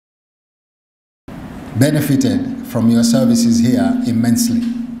benefited from your services here immensely.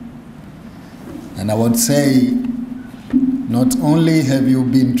 And I would say, not only have you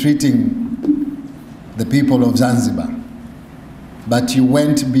been treating the people of Zanzibar, but you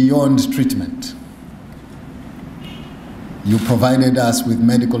went beyond treatment. You provided us with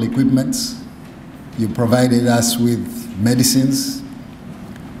medical equipments, you provided us with medicines,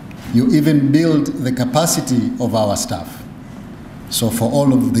 you even built the capacity of our staff. So for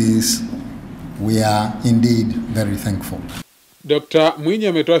all of this, we are indeed very thankful. Dr. Mwinyi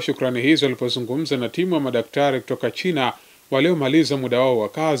ametoa shukrani hizo alipozungumza na timu ya madaktari kutoka China waliomaliza muda wao wa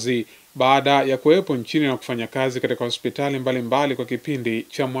kazi baada ya kuwepo nchini na kufanya kazi katika hospitali mbalimbali kwa kipindi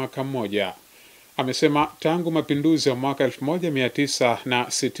cha mwaka mmoja. Amesema tangu mapinduzi ya mwaka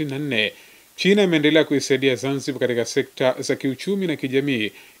 1964, China imeendelea kuisaidia Zanzibar katika sekta za kiuchumi na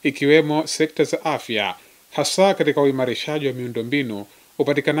kijamii, ikiwemo sekta za afya, hasa katika uimarishaji wa miundombinu,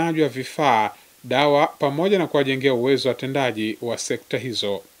 upatikanaji wa vifaa, dawa pamoja na kuwajengea uwezo wa watendaji wa sekta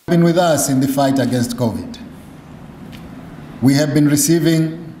hizo. Been with us in the fight against COVID. We have been receiving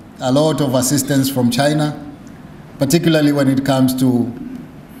a lot of assistance from China, particularly when it comes to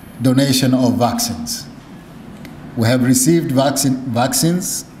donation of vaccines. We have received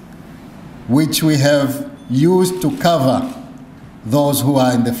vaccines which we have used to cover those who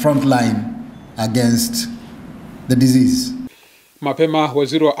are in the front line against the disease. Mapema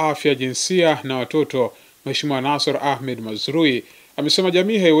waziri wa afya, jinsia na watoto Mheshimiwa Nasr Ahmed Mazrui amesema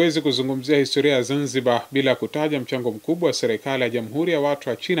jamii haiwezi kuzungumzia historia ya Zanzibar bila kutaja mchango mkubwa wa serikali ya Jamhuri ya Watu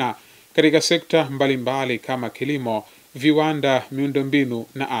wa China katika sekta mbalimbali kama kilimo, viwanda, miundombinu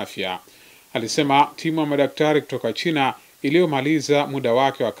na afya. Alisema timu ya madaktari kutoka China iliyomaliza muda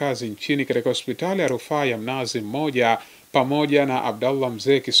wake wa kazi nchini katika hospitali ya rufaa ya Mnazi Mmoja pamoja na Abdallah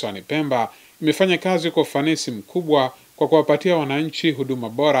Mzee Kisiwani Pemba imefanya kazi kwa ufanisi mkubwa kwa kuwapatia wananchi huduma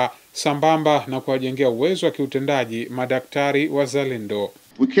bora sambamba na kuwajengea uwezo wa kiutendaji madaktari wazalendo.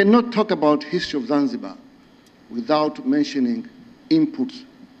 We cannot talk about history of Zanzibar without mentioning inputs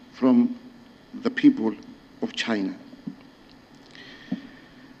from the people of China.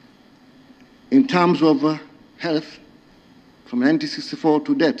 In terms of health, from 1964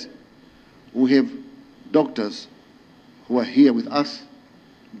 to date, we have doctors who are here with us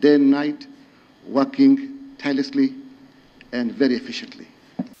day and night, working tirelessly and very efficiently.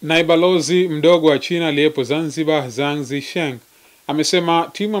 Naibalozi mdogo wa China aliyepo Zanzibar, Zhang Zisheng, amesema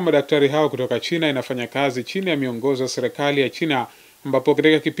timu ya madaktari hao kutoka China inafanya kazi chini ya miongozo ya serikali ya China, ambapo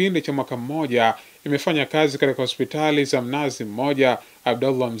katika kipindi cha mwaka mmoja imefanya kazi katika hospitali za Mnazi Mmoja,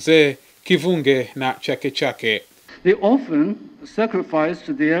 Abdallah Mzee, Kivunge na Chake Chake. They often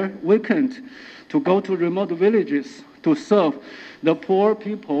sacrificed their weekend to go to remote villages to serve the poor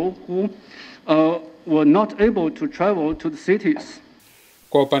people who were not able to travel to the cities.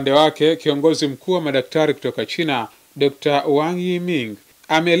 Kwa upande wake, kiongozi mkuu wa madaktari kutoka China, Dr. Wang Yiming,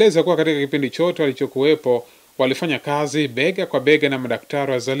 ameeleza kuwa katika kipindi chote walichokuwepo walifanya kazi bega kwa bega na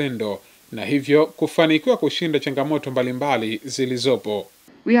madaktari wazalendo na hivyo kufanikiwa kushinda changamoto mbalimbali zilizopo.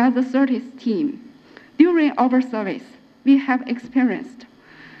 We are the 30th team. During our service, we have experienced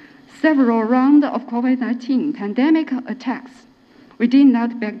several rounds of COVID-19 pandemic attacks. We did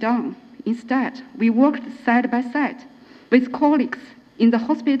not back down. Instead, we worked side by side with colleagues in the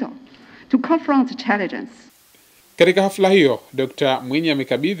hospital to confront challenges. Katika hafla hiyo, Dr. Mwinyi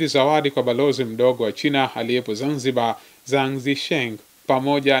amekabidhi zawadi kwa balozi mdogo wa China aliyepo Zanzibar, Zhang Zisheng,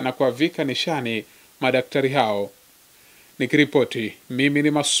 pamoja na kuwavika nishani madaktari hao. Nikiripoti, mimi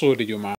ni Masudi Juma.